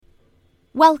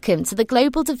Welcome to the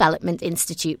Global Development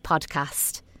Institute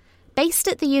podcast. Based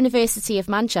at the University of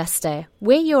Manchester,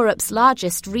 we're Europe's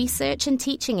largest research and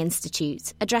teaching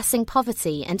institute addressing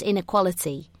poverty and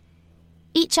inequality.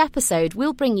 Each episode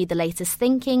will bring you the latest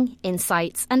thinking,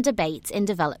 insights and debate in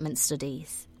development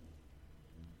studies.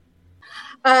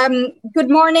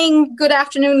 Good morning, good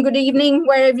afternoon, good evening,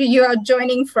 wherever you are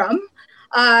joining from.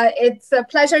 It's a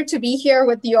pleasure to be here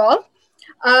with you all.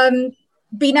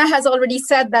 Bina has already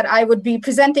said that I would be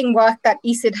presenting work that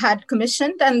ESID had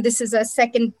commissioned, and this is a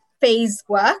second phase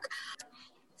work.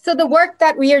 So the work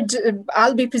that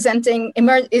I'll be presenting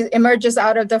emerges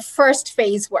out of the first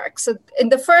phase work. So in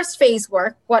the first phase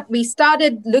work, what we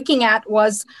started looking at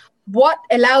was what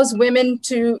allows women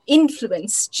to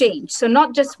influence change. So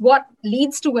not just what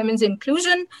leads to women's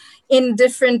inclusion in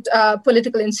different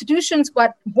political institutions,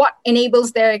 but what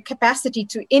enables their capacity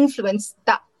to influence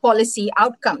that policy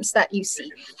outcomes that you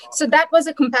see. So that was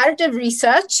a comparative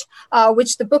research,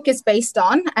 which the book is based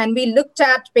on. And we looked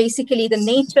at basically the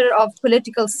nature of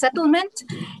political settlement.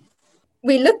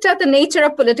 We looked at the nature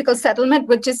of political settlement,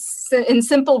 which is, in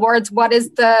simple words, what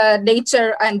is the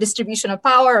nature and distribution of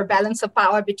power or balance of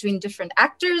power between different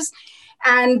actors,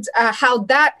 and how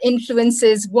that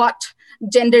influences what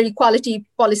gender equality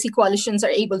policy coalitions are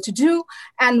able to do,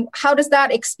 and how does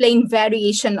that explain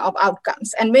variation of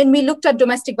outcomes. And when we looked at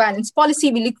domestic violence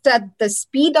policy, we looked at the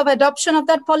speed of adoption of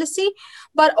that policy,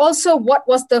 but also what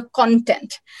was the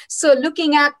content. So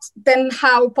looking at then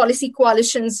how policy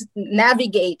coalitions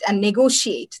navigate and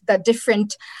negotiate the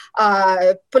different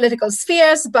political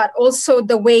spheres, but also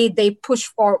the way they push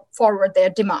forward their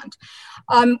demand.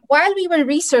 While we were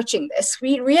researching this,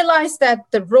 we realized that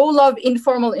the role of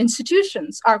informal institutions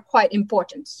are quite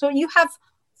important. So you have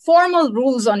formal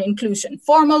rules on inclusion,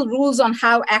 formal rules on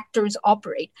how actors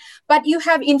operate, but you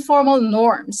have informal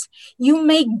norms. You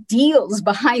make deals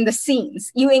behind the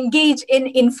scenes. You engage in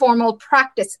informal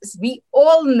practices. We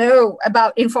all know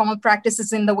about informal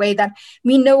practices in the way that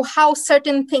we know how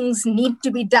certain things need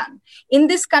to be done. In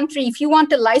this country, if you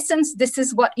want a license, this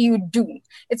is what you do.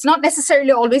 It's not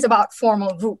necessarily always about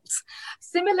formal rules.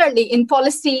 Similarly, in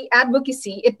policy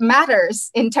advocacy, it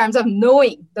matters in terms of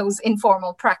knowing those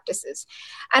informal practices.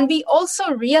 And we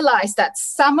also realize that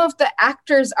some of the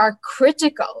actors are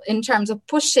critical in terms of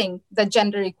pushing the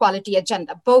gender equality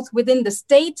agenda, both within the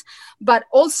state, but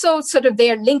also sort of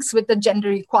their links with the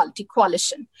Gender Equality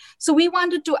Coalition. So we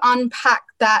wanted to unpack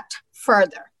that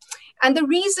further. And the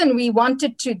reason we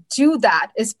wanted to do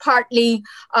that is partly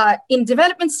in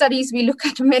development studies, we look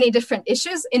at many different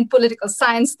issues. In political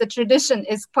science, the tradition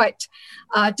is quite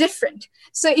different.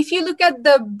 So if you look at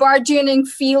the burgeoning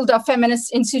field of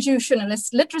feminist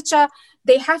institutionalist literature,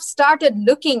 they have started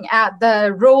looking at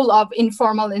the role of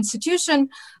informal institution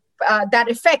that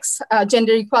affects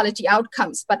gender equality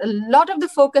outcomes. But a lot of the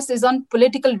focus is on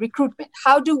political recruitment.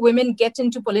 How do women get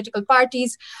into political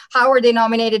parties? How are they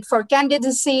nominated for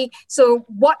candidacy? So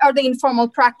what are the informal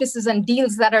practices and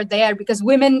deals that are there? Because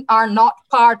women are not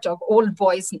part of old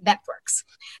boys networks.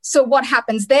 So what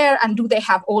happens there? And do they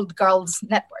have old girls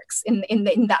networks in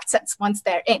that sense once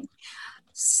they're in?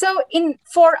 So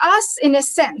for us, in a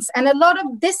sense, and a lot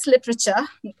of this literature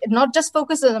not just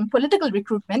focuses on political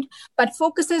recruitment, but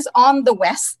focuses on the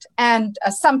West and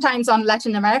sometimes on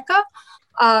Latin America,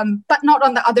 but not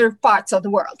on the other parts of the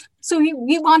world. So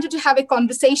we wanted to have a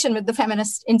conversation with the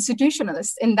feminist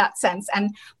institutionalists in that sense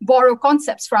and borrow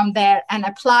concepts from there and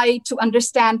apply to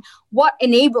understand what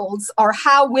enables or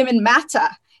how women matter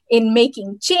in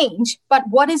making change, but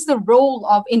what is the role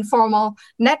of informal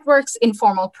networks,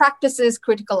 informal practices,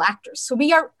 critical actors? So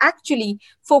we are actually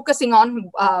focusing on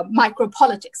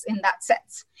micropolitics in that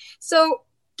sense. So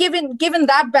given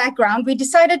that background, we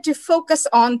decided to focus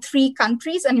on 3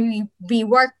 countries, and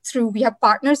we have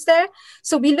partners there.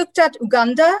 So we looked at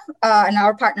Uganda, and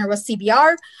our partner was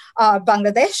CBR,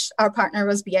 Bangladesh, our partner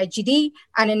was BIGD,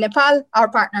 and in Nepal, our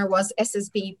partner was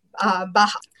SSB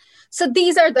Baha. So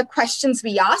these are the questions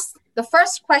we asked. The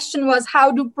first question was, how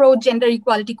do pro-gender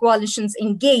equality coalitions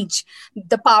engage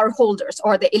the power holders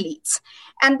or the elites?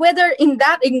 And whether in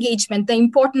that engagement, the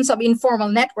importance of informal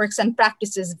networks and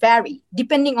practices vary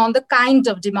depending on the kind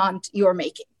of demand you're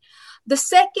making. The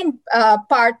second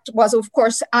part was, of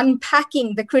course,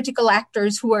 unpacking the critical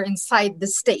actors who are inside the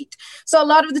state. So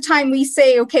a lot of the time we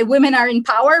say, okay, women are in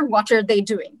power, what are they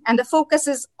doing? And the focus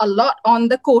is a lot on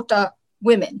the quota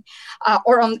women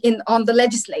or on the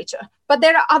legislature. But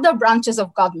there are other branches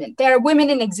of government. There are women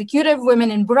in executive,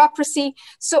 women in bureaucracy.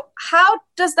 So how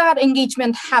does that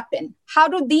engagement happen? How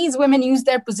do these women use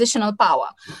their positional power?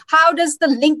 How does the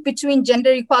link between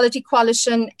Gender Equality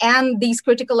Coalition and these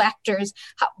critical actors,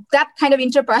 that kind of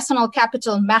interpersonal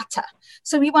capital matter?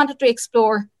 So we wanted to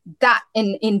explore that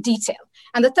in detail.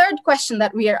 And the third question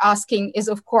that we are asking is,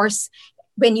 of course,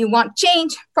 when you want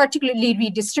change, particularly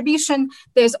redistribution,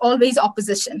 there's always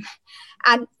opposition.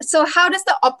 And so how does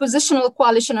the oppositional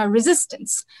coalition or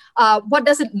resistance, what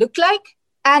does it look like?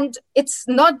 And it's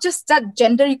not just that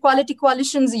gender equality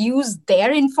coalitions use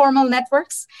their informal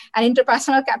networks and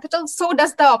interpersonal capital, so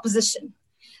does the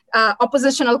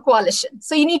oppositional coalition.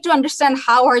 So you need to understand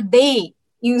how are they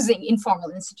using informal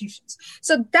institutions.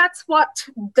 So that's what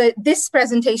this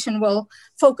presentation will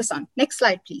focus on. Next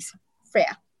slide, please,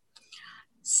 Freya.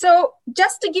 So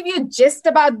just to give you a gist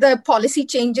about the policy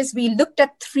changes, we looked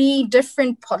at 3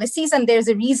 different policies, and there's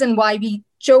a reason why we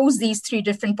chose these 3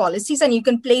 different policies, and you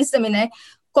can place them in a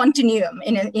continuum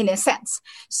in a sense.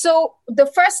 So the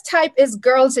first type is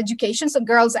girls' education, so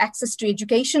girls' access to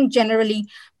education, generally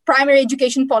primary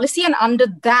education policy, and under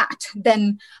that,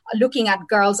 then looking at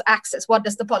girls' access. What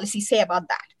does the policy say about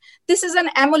that? This is an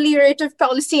ameliorative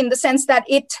policy in the sense that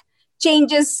it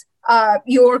changes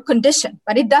your condition,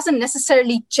 but it doesn't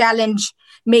necessarily challenge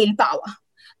male power.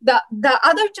 The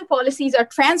other 2 policies are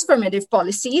transformative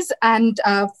policies, and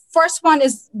first one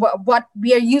is what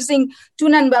we are using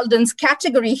Toon and Weldon's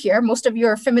category here. Most of you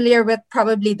are familiar with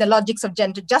probably the logics of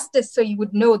gender justice, so you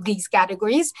would know these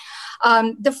categories.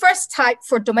 The first type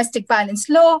for domestic violence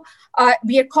law,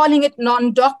 we are calling it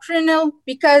non-doctrinal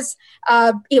because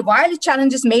while it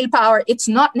challenges male power, it's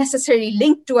not necessarily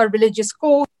linked to a religious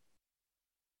code.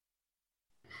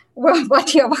 Well,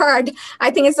 what you have heard,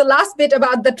 I think, is the last bit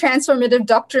about the transformative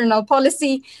doctrinal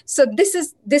policy. So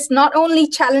this not only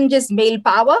challenges male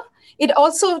power, it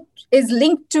also is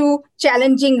linked to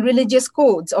challenging religious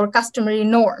codes or customary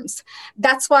norms.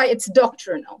 That's why it's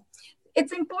doctrinal.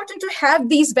 It's important to have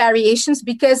these variations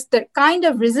because the kind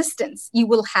of resistance you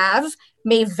will have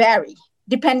may vary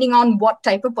depending on what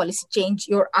type of policy change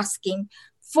you're asking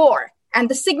for. And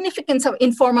the significance of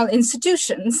informal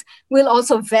institutions will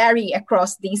also vary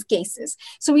across these cases.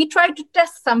 So we tried to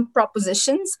test some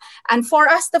propositions. And for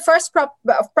us, the first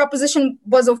proposition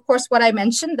was, of course, what I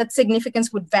mentioned, that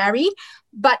significance would vary.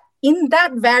 But in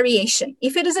that variation,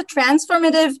 if it is a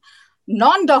transformative,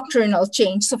 non-doctrinal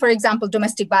change, so for example,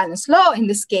 domestic violence law in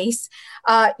this case,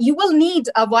 you will need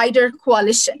a wider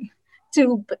coalition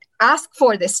to ask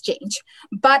for this change.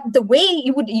 But the way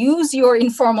you would use your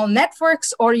informal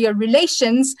networks or your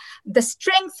relations, the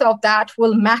strength of that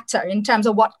will matter in terms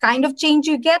of what kind of change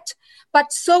you get.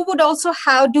 But so would also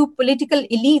how do political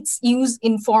elites use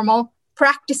informal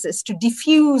practices to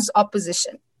diffuse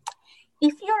opposition.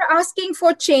 If you're asking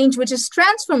for change which is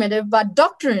transformative but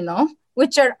doctrinal,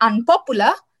 which are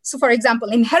unpopular, so for example,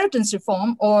 inheritance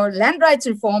reform or land rights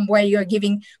reform, where you're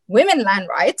giving women land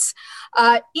rights,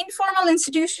 informal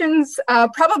institutions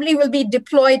probably will be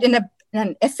deployed in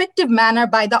an effective manner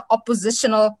by the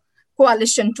oppositional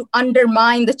coalition to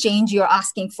undermine the change you're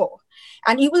asking for.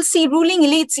 And you will see ruling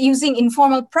elites using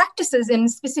informal practices in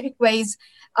specific ways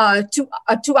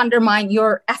to undermine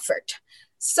your effort.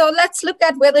 So let's look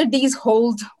at whether these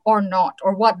hold or not,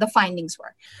 or what the findings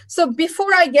were. So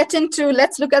before I get into,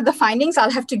 let's look at the findings, I'll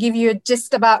have to give you a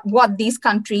gist about what these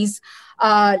countries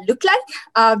look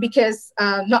like, because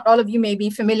not all of you may be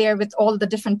familiar with all the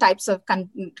different types of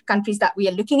countries that we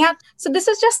are looking at. So this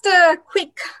is just a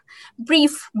quick,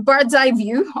 brief bird's eye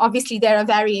view. Obviously, there are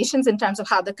variations in terms of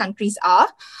how the countries are,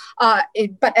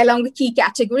 but along the key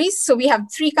categories. So we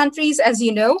have 3 countries, as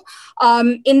you know.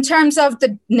 In terms of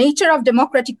the nature of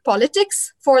democratic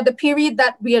politics for the period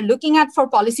that we are looking at for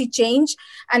policy change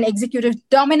and executive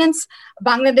dominance,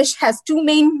 Bangladesh has 2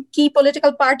 main key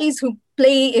political parties who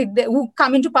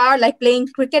come into power like playing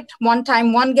cricket. One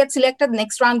time one gets elected,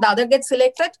 next round the other gets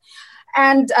elected.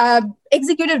 And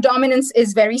executive dominance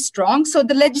is very strong. So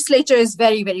the legislature is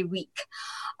very, very weak.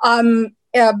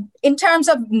 In terms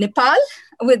of Nepal,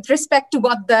 with respect to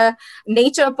what the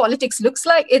nature of politics looks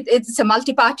like, it's a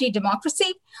multi-party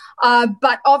democracy.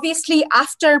 But obviously,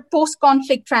 after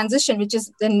post-conflict transition, which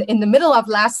is in the middle of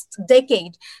last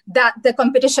decade, that the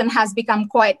competition has become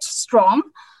quite strong.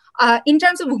 In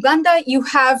terms of Uganda, you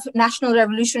have National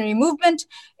Revolutionary Movement.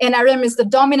 NRM is the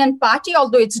dominant party,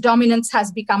 although its dominance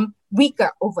has become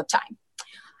weaker over time.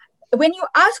 When you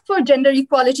ask for gender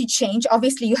equality change,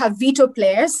 obviously you have veto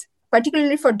players.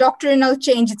 particularly for doctrinal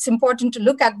change, it's important to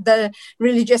look at the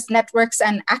religious networks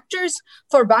and actors.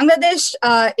 For Bangladesh,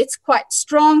 it's quite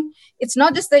strong. It's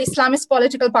not just the Islamist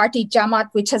political party Jamaat,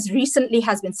 which has recently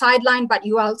been sidelined, but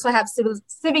you also have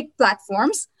civic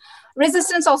platforms.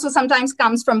 Resistance also sometimes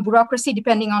comes from bureaucracy,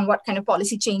 depending on what kind of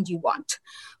policy change you want.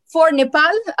 For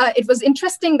Nepal, it was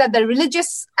interesting that the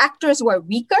religious actors were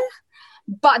weaker,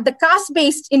 but the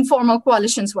caste-based informal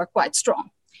coalitions were quite strong.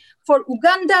 For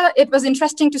Uganda, it was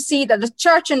interesting to see that the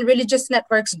church and religious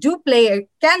networks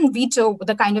can veto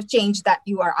the kind of change that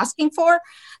you are asking for.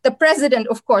 The president,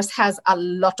 of course, has a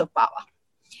lot of power.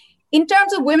 In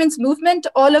terms of women's movement,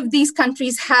 all of these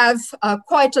countries have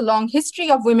quite a long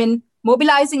history of women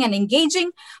mobilizing and engaging,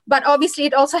 but obviously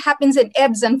it also happens in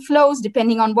ebbs and flows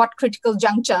depending on what critical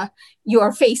juncture you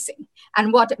are facing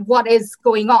and what is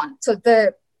going on. So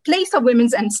the place of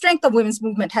women's and strength of women's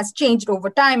movement has changed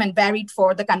over time and varied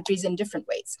for the countries in different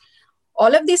ways.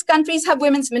 All of these countries have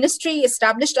women's ministry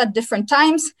established at different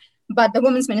times, but the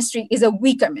women's ministry is a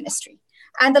weaker ministry.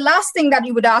 And the last thing that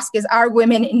you would ask is, are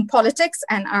women in politics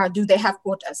and do they have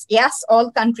quotas? Yes,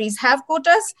 all countries have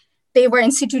quotas. They were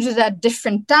instituted at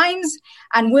different times,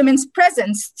 and women's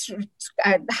presence,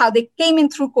 how they came in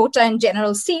through quota and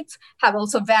general seats, have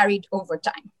also varied over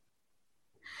time.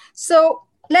 So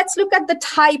let's look at the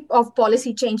type of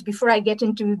policy change before I get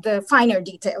into the finer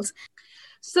details.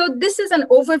 So this is an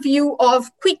overview of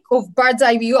bird's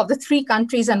eye view of the three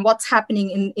countries and what's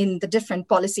happening in the different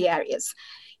policy areas.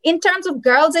 In terms of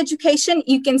girls' education,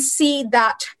 you can see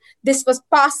that this was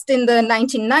passed in the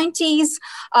 1990s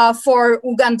for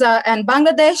Uganda and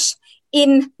Bangladesh.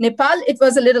 In Nepal, it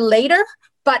was a little later,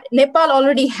 but Nepal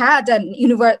already had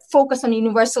a focus on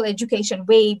universal education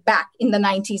way back in the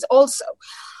 90s also.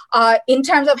 In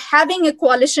terms of having a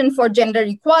coalition for gender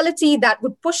equality that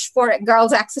would push for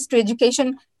girls' access to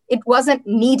education, it wasn't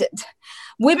needed.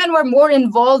 Women were more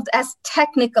involved as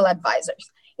technical advisors.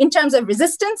 In terms of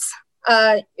resistance,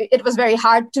 it was very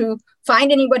hard to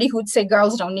find anybody who'd say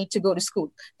girls don't need to go to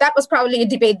school. That was probably a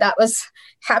debate that was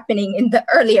happening in the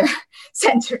earlier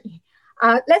century.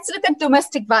 Let's look at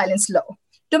domestic violence law.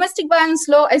 Domestic violence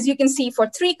law, as you can see, for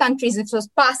three countries, it was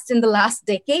passed in the last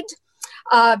decade.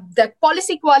 The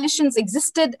policy coalitions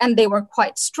existed and they were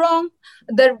quite strong.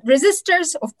 The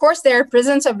resistors, of course, there are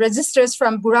presence of resistors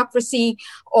from bureaucracy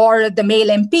or the male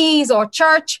MPs or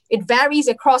church. It varies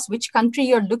across which country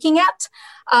you're looking at,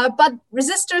 but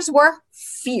resistors were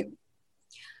few.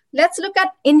 Let's look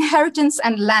at inheritance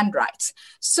and land rights.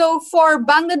 So for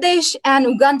Bangladesh and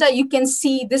Uganda, you can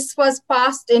see this was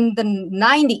passed in the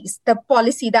 90s, the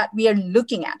policy that we are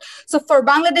looking at. So for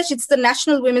Bangladesh, it's the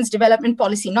National Women's Development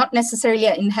Policy, not necessarily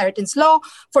an inheritance law.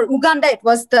 For Uganda, it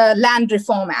was the Land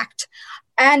Reform Act.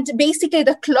 And basically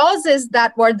the clauses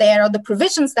that were there or the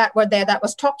provisions that were there that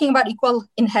was talking about equal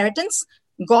inheritance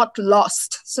got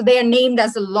lost. So they are named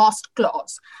as a lost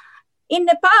clause. In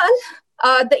Nepal,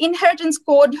 the inheritance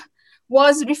code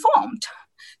was reformed.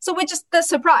 So which is the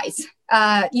surprise.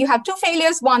 You have two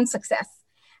failures, one success.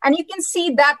 And you can see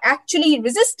that actually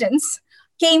resistance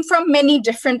came from many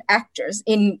different actors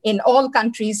in all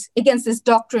countries against this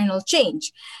doctrinal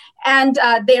change. And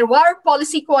there were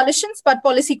policy coalitions, but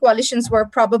policy coalitions were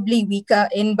probably weaker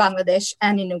in Bangladesh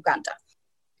and in Uganda.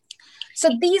 So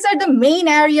these are the main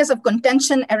areas of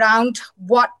contention around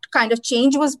what kind of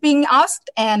change was being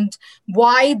asked and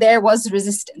why there was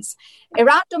resistance.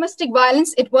 Around domestic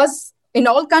violence, it was, in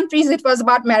all countries, it was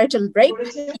about marital rape.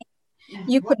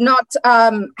 You could not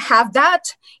have that.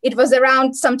 It was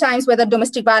around sometimes whether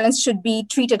domestic violence should be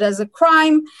treated as a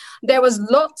crime. There was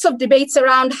lots of debates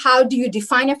around how do you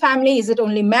define a family? Is it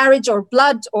only marriage or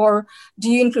blood? Or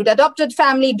do you include adopted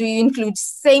family? Do you include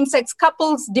same-sex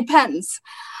couples? Depends.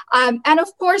 And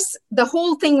of course, the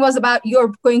whole thing was about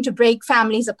you're going to break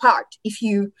families apart if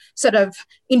you sort of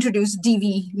introduce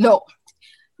DV law.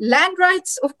 Land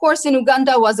rights, of course, in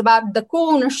Uganda was about the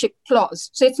co-ownership clause.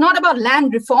 So it's not about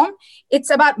land reform. It's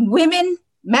about women,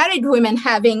 married women,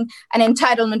 having an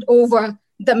entitlement over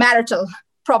the marital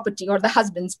property or the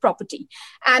husband's property.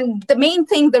 And the main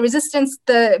thing, the resistance,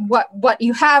 what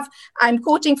you have, I'm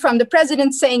quoting from the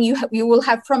president saying you will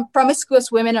have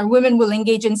promiscuous women or women will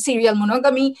engage in serial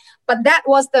monogamy, but that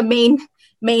was the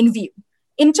main view.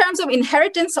 In terms of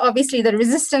inheritance, obviously the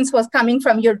resistance was coming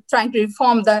from you're trying to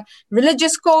reform the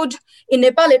religious code. In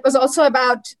Nepal, it was also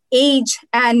about age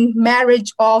and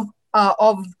marriage of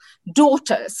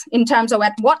daughters in terms of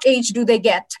at what age do they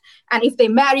get, and if they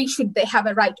marry, should they have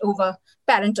a right over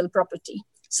parental property.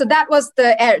 So that was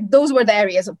those were the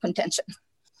areas of contention.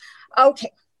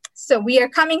 Okay, So we are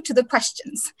coming to the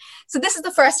questions. So this is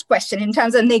the first question in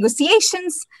terms of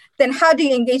negotiations. Then how do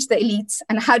you engage the elites,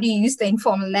 and how do you use the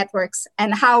informal networks,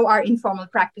 and how are informal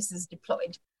practices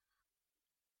deployed?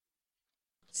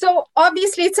 So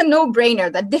obviously it's a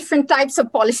no-brainer that different types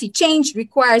of policy change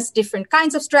requires different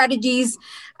kinds of strategies,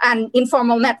 and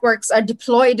informal networks are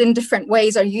deployed in different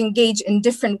ways, or you engage in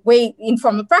different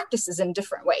informal practices in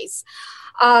different ways.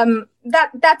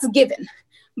 That's given.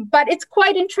 But it's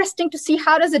quite interesting to see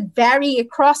how does it vary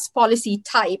across policy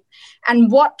type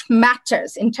and what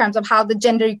matters in terms of how the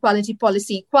Gender Equality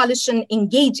Policy Coalition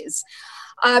engages.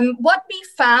 What we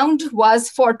found was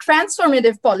for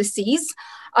transformative policies,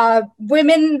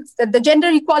 the Gender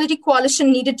Equality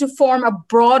Coalition needed to form a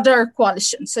broader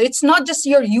coalition. So it's not just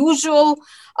your usual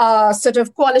sort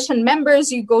of coalition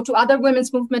members. You go to other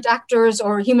women's movement actors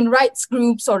or human rights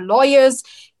groups or lawyers.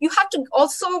 You have to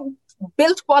also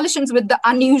build coalitions with the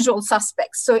unusual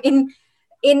suspects. So in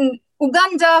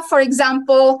Uganda, for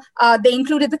example, they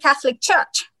included the Catholic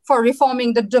Church for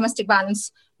reforming the domestic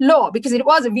violence law because it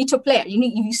was a veto player.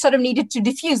 You sort of needed to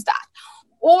diffuse that.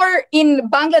 Or in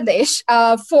Bangladesh,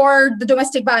 for the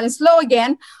domestic violence law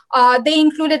again, they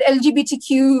included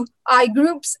LGBTQI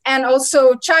groups and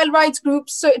also child rights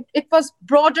groups. So it was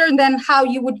broader than how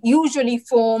you would usually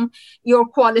form your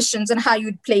coalitions and how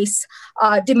you'd place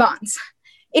demands.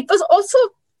 It was also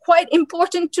quite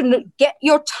important to get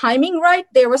your timing right.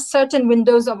 There were certain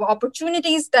windows of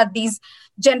opportunities that these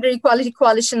gender equality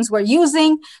coalitions were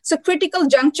using. So critical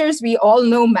junctures, we all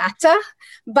know matter,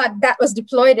 but that was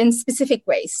deployed in specific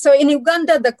ways. So in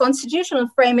Uganda, the constitutional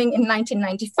framing in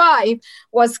 1995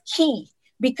 was key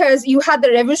because you had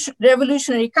the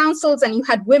revolutionary councils and you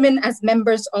had women as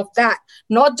members of that,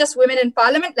 not just women in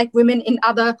parliament, like women in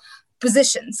other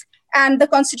positions. And the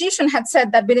constitution had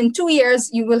said that within 2 years,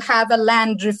 you will have a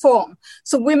land reform.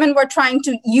 So women were trying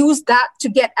to use that to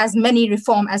get as many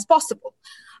reform as possible.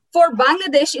 For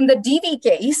Bangladesh, in the DV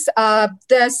case,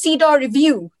 the CEDAW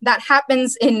review that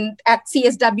happens at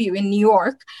CSW in New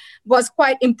York was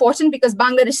quite important because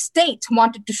Bangladesh state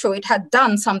wanted to show it had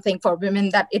done something for women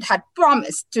that it had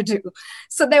promised to do.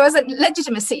 So there was a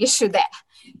legitimacy issue there.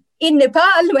 In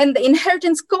Nepal, when the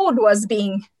Inheritance Code was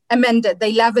being amended, the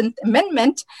 11th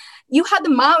Amendment, you had the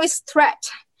Maoist threat.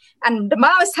 And the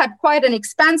Maoists had quite an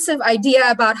expansive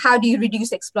idea about how do you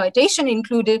reduce exploitation,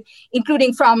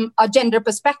 including from a gender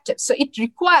perspective. So it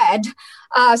required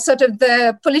sort of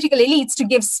the political elites to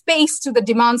give space to the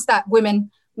demands that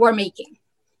women were making.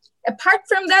 Apart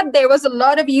from that, there was a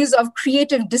lot of use of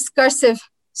creative discursive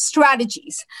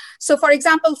strategies. So for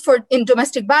example, in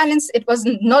domestic violence, it was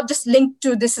not just linked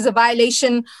to this is a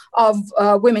violation of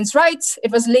women's rights.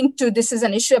 It was linked to this is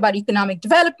an issue about economic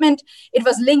development. It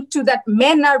was linked to that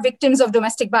men are victims of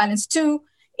domestic violence too.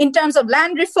 In terms of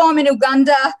land reform in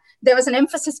Uganda, there was an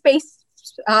emphasis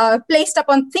placed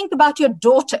upon think about your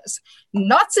daughters,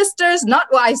 not sisters, not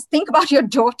wives, think about your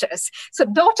daughters. So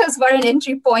daughters were an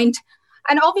entry point.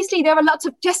 And obviously, there were lots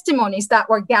of testimonies that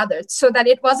were gathered so that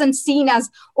it wasn't seen as,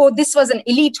 oh, this was an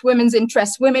elite women's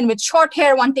interest, women with short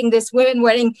hair wanting this, women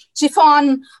wearing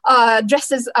chiffon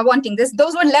dresses wanting this.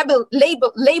 Those were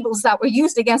labels that were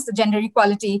used against the Gender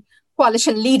Equality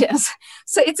Coalition leaders.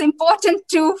 So it's important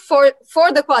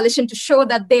for the coalition to show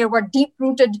that there were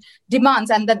deep-rooted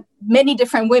demands and that many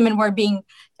different women were being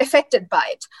affected by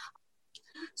it.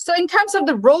 So in terms of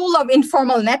the role of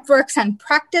informal networks and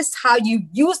practice, how you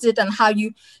used it and how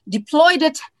you deployed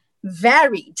it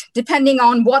varied depending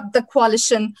on what the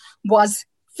coalition was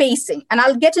facing. And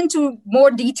I'll get into more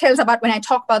details about when I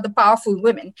talk about the powerful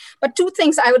women. But two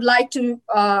things I would like to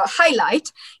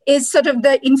highlight is sort of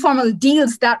the informal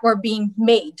deals that were being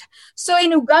made. So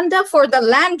in Uganda, for the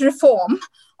land reform,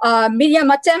 Miriam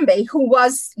Matembe, who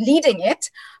was leading it,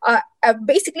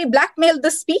 basically blackmailed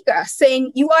the speaker,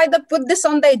 saying, you either put this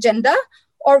on the agenda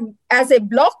or as a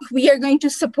bloc, we are going to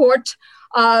support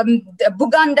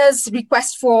Buganda's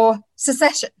request for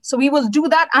secession. So we will do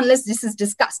that unless this is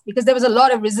discussed, because there was a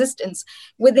lot of resistance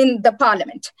within the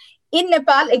parliament. In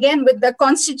Nepal, again, with the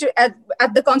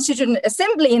at the Constituent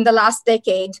Assembly in the last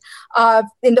decade,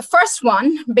 in the first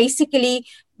one, basically,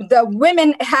 the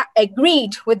women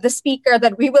agreed with the speaker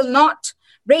that we will not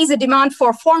raise a demand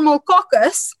for formal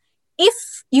caucus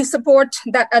if you support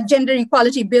that a gender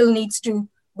equality bill needs to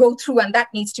go through and that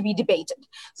needs to be debated.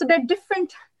 So there are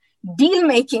different deal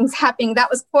makings happening.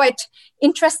 That was quite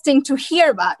interesting to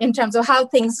hear about in terms of how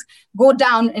things go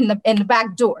down in the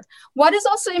back door. What is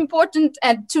also important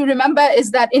to remember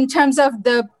is that in terms of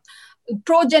the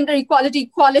pro-gender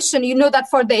equality coalition, you know that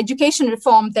for the education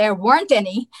reform, there weren't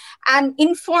any. And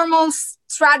informal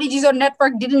strategies or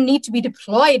network didn't need to be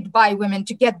deployed by women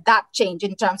to get that change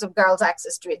in terms of girls'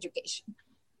 access to education.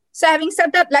 So having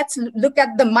said that, let's look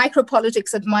at the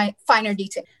micropolitics of my finer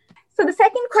detail. So the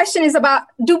second question is about,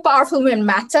 do powerful women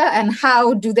matter and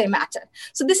how do they matter?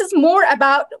 So this is more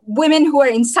about women who are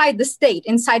inside the state,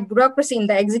 inside bureaucracy, in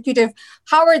the executive.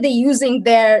 How are they using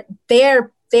their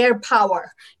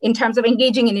power in terms of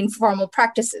engaging in informal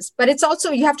practices? But it's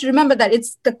also, you have to remember that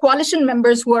it's the coalition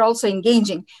members who are also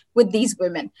engaging with these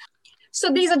women.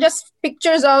 So these are just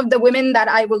pictures of the women that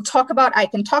I will talk about. I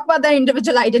can talk about their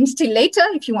individual identity later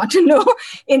if you want to know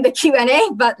in the Q&A,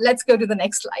 but let's go to the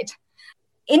next slide.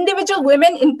 Individual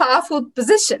women in powerful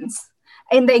positions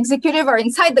in the executive or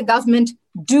inside the government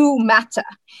do matter.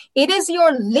 It is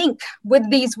your link with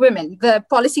these women, the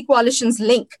policy coalition's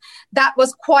link, that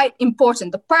was quite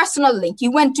important, the personal link.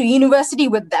 You went to university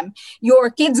with them. Your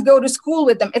kids go to school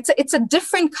with them. It's a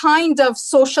different kind of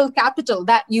social capital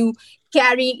that you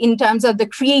carry in terms of the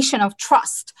creation of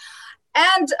trust.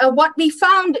 And what we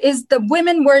found is the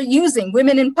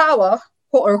women in power,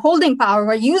 or holding power,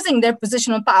 were using their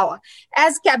positional power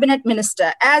as cabinet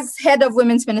minister, as head of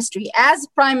women's ministry, as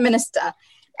prime minister,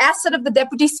 as sort of the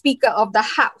deputy speaker of the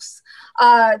House,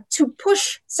 to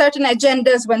push certain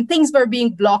agendas when things were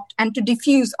being blocked and to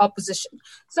diffuse opposition.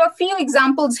 So a few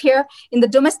examples here. In the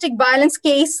domestic violence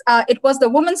case, it was the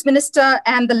women's minister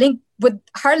and the link with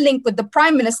the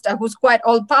prime minister, who's quite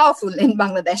all-powerful in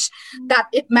Bangladesh, that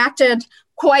it mattered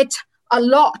quite a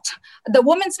lot. The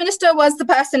women's minister was the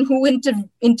person who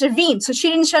intervened. So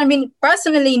Shirin Sharmin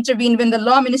personally intervened when the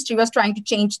law ministry was trying to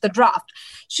change the draft.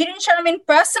 Shirin Sharmin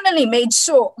personally made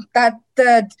sure that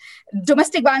the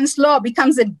domestic violence law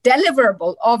becomes a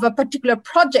deliverable of a particular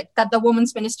project that the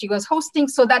women's ministry was hosting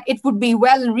so that it would be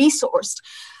well resourced.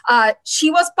 She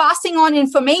was passing on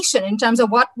information in terms of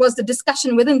what was the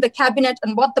discussion within the cabinet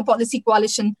and what the policy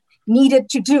coalition needed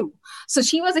to do. So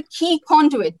she was a key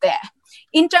conduit there.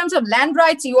 In terms of land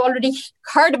rights, you already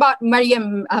heard about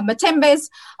Mariam Matembe's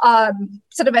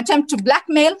sort of attempt to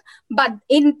blackmail, but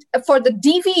for the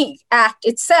DV Act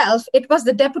itself, it was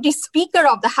the deputy speaker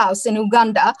of the House in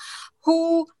Uganda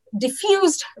who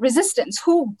diffused resistance,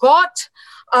 who got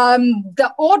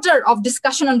the order of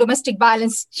discussion on domestic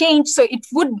violence changed so it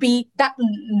would be, that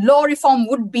law reform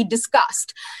would be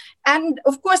discussed. And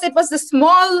of course, it was the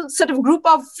small sort of group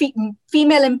of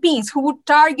female MPs who would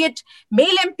target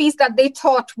male MPs that they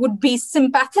thought would be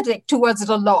sympathetic towards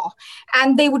the law.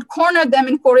 And they would corner them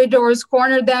in corridors,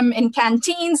 corner them in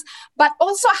canteens, but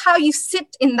also how you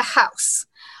sit in the House,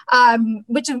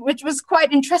 which was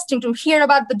quite interesting to hear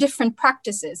about the different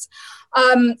practices.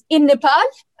 In Nepal,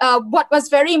 what was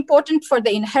very important for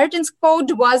the inheritance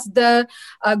code was the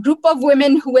group of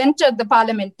women who entered the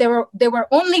parliament. There were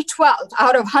only 12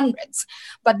 out of hundreds,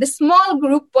 but the small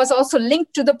group was also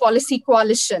linked to the policy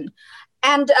coalition.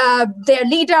 And their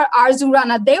leader, Arzu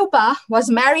Rana Deuba,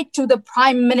 was married to the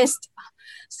prime minister.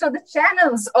 So the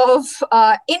channels of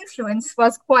influence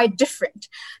was quite different.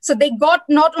 So they got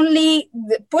not only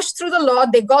pushed through the law,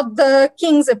 they got the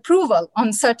king's approval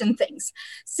on certain things.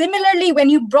 Similarly, when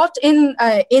you brought in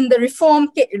the reform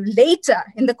later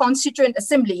in the Constituent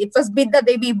Assembly, it was Bidya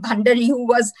Devi Bhandari who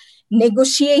was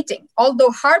negotiating,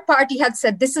 although her party had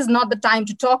said this is not the time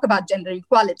to talk about gender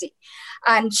equality.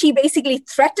 And she basically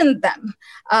threatened them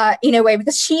in a way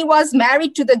because she was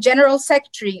married to the general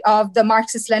secretary of the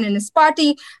Marxist-Leninist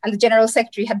party and the general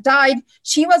secretary had died.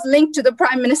 She was linked to the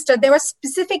prime minister. There were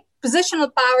specific positional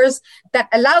powers that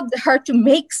allowed her to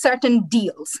make certain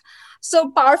deals. So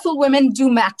powerful women do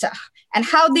matter, and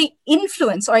how they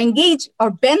influence or engage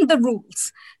or bend the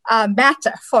rules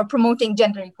matter for promoting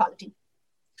gender equality.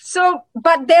 So,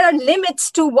 but there are limits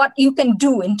to what you can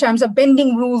do in terms of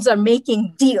bending rules or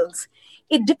making deals.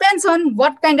 It depends on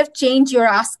what kind of change you're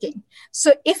asking.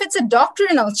 So if it's a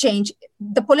doctrinal change,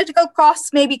 the political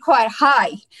costs may be quite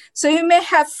high. So you may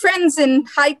have friends in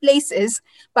high places,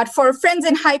 but for friends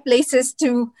in high places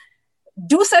to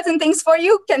do certain things for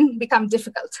you can become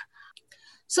difficult.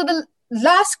 So the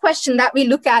last question that we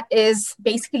look at is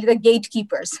basically the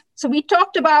gatekeepers. So we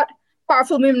talked about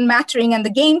powerful women mattering and the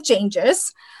game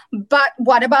changers, but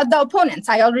what about the opponents?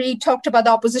 I already talked about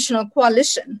the oppositional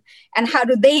coalition and how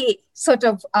do they sort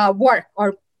of work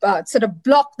or sort of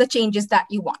block the changes that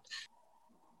you want.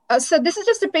 So this is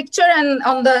just a picture, and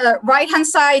on the right-hand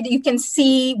side, you can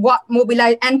see what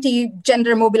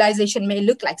anti-gender mobilization may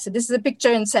look like. So this is a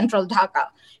picture in central Dhaka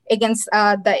against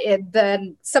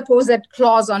the supposed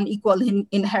clause on equal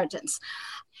inheritance.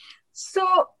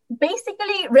 So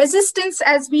basically, resistance,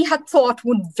 as we had thought,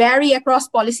 would vary across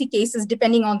policy cases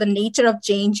depending on the nature of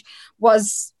change.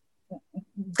 Was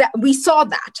that we saw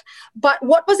that. But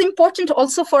what was important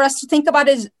also for us to think about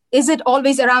is it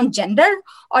always around gender,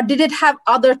 or did it have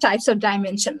other types of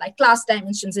dimension, like class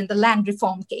dimensions in the land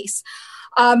reform case?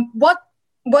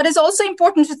 What is also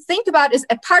important to think about is,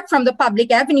 apart from the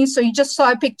public avenue, so you just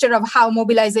saw a picture of how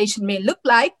mobilization may look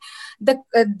like,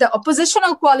 the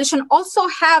oppositional coalition also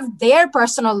have their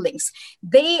personal links.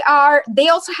 They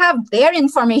also have their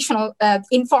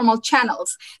informal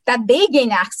channels that they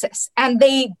gain access, and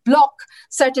they block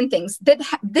certain things.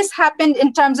 This happened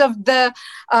in terms of the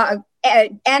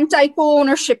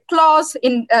anti-co-ownership clause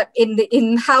in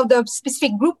how the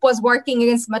specific group was working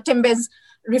against Matembe's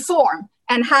reform,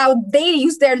 and how they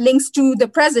used their links to the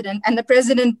president, and the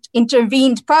president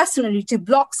intervened personally to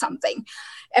block something.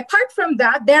 Apart from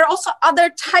that, there are also other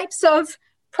types of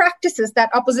practices that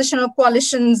oppositional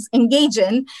coalitions engage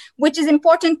in, which is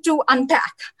important to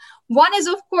unpack. One is,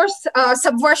 of course,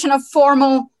 subversion of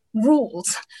formal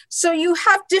rules. So you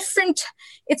have different,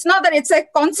 it's not that it's a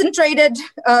concentrated,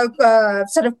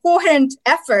 sort of coherent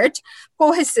effort,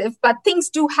 cohesive, but things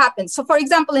do happen. So for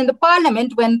example, in the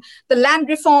parliament, when the land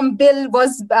reform bill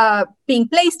was being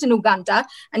placed in Uganda,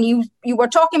 and you were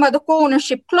talking about the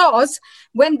co-ownership clause,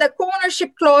 when the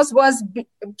co-ownership clause was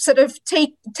sort of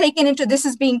taken into this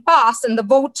is being passed, and the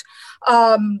vote,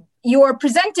 you are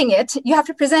presenting it, you have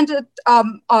to present it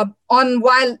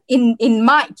while in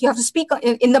mic. You have to speak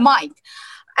in the mic.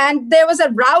 And there was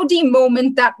a rowdy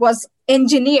moment that was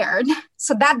engineered.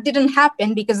 So that didn't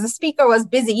happen because the speaker was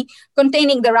busy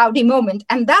containing the rowdy moment.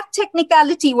 And that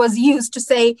technicality was used to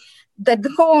say that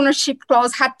the co-ownership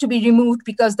clause had to be removed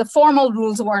because the formal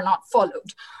rules were not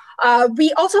followed.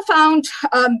 We also found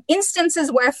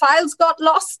instances where files got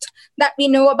lost that we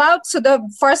know about. So the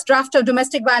first draft of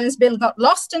domestic violence bill got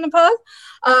lost in Nepal.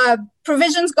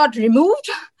 Provisions got removed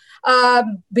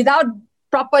without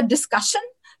proper discussion.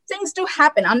 Things do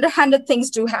happen, underhanded things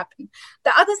do happen.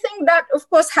 The other thing that, of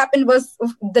course, happened was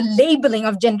the labeling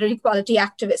of gender equality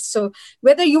activists. So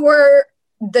whether you were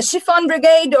the Chiffon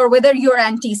Brigade or whether you're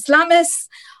anti-Islamists,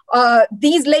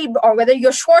 or whether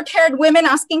you're short-haired women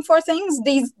asking for things,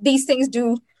 these things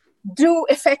do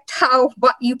affect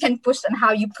what you can push and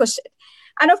how you push it.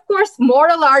 And of course,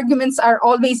 moral arguments are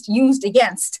always used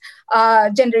against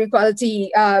gender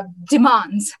equality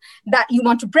demands, that you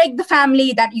want to break the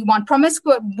family, that you want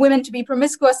women to be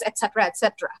promiscuous, etc.,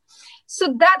 etc.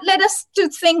 So that led us to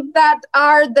think that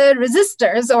are the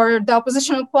resistors or the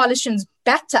oppositional coalitions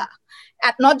better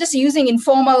at not just using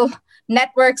informal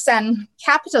networks and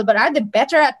capital, but are they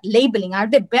better at labeling? Are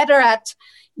they better at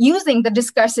using the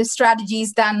discursive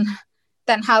strategies than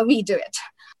how we do it?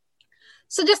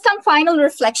 So just some final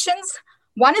reflections.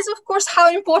 One is, of course, how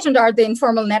important are the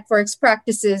informal networks,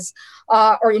 practices,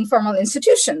 or informal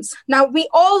institutions? Now, we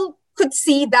all could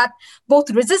see that both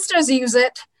resistors use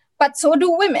it, but so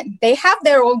do women. They have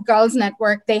their own girls'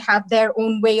 network. They have their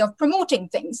own way of promoting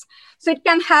things. So it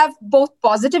can have both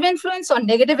positive influence or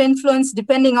negative influence,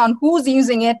 depending on who's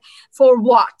using it for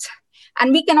what.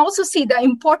 And we can also see the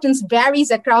importance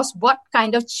varies across what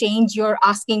kind of change you're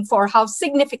asking for, how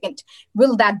significant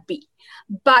will that be.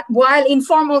 But while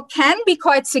informal can be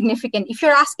quite significant, if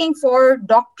you're asking for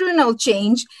doctrinal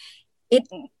change,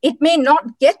 it may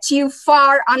not get you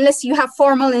far unless you have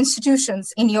formal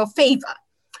institutions in your favor.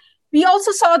 We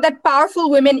also saw that powerful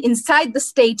women inside the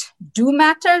state do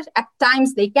matter. At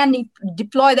times, they can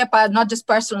deploy their not just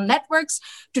personal networks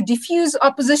to diffuse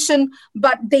opposition,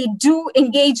 but they do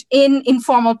engage in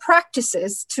informal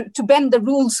practices to bend the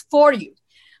rules for you.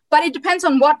 But it depends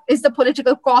on what is the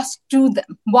political cost to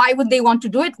them. Why would they want to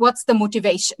do it? What's the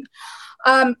motivation?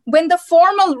 When the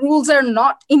formal rules are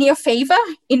not in your favor,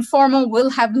 informal will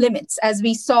have limits, as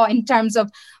we saw in terms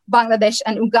of Bangladesh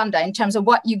and Uganda, in terms of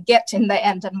what you get in the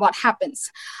end and what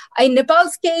happens. In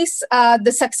Nepal's case,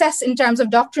 the success in terms of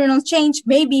doctrinal change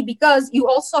may be because you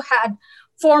also had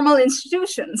formal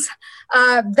institutions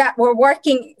that were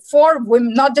working for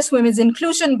women, not just women's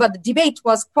inclusion, but the debate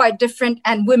was quite different,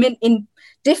 and women in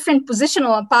different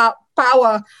positional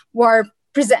power were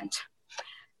present.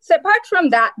 So apart from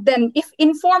that, then if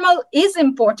informal is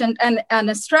important and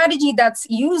a strategy that's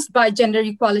used by Gender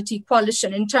Equality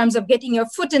Coalition in terms of getting your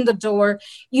foot in the door,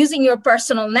 using your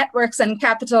personal networks and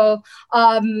capital,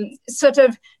 sort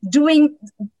of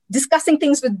discussing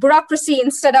things with bureaucracy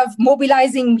instead of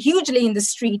mobilizing hugely in the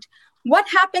street, what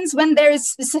happens when there is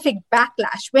specific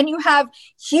backlash, when you have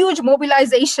huge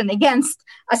mobilization against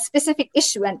a specific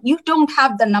issue and you don't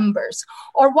have the numbers?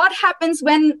 Or what happens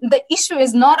when the issue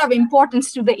is not of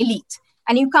importance to the elite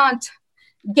and you can't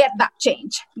get that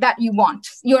change that you want.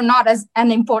 You're not as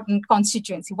an important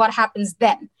constituency. What happens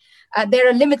then? There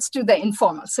are limits to the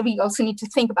informal. So we also need to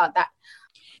think about that.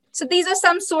 So these are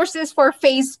some sources for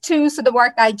phase 2. So the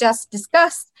work I just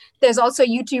discussed. There's also a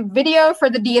YouTube video for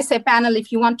the DSA panel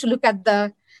if you want to look at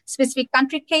the specific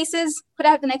country cases. Could I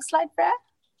have the next slide, Freya?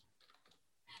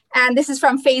 And this is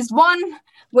from phase 1,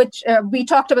 which we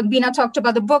talked about. Bina talked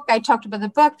about the book. I talked about the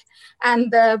book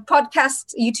and the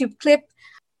podcast YouTube clip.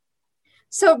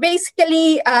 So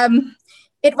basically,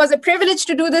 it was a privilege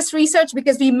to do this research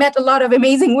because we met a lot of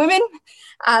amazing women,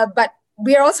 but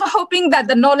we are also hoping that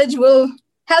the knowledge will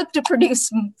help to produce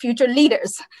future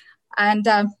leaders. And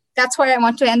that's where I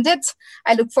want to end it.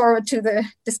 I look forward to the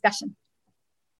discussion.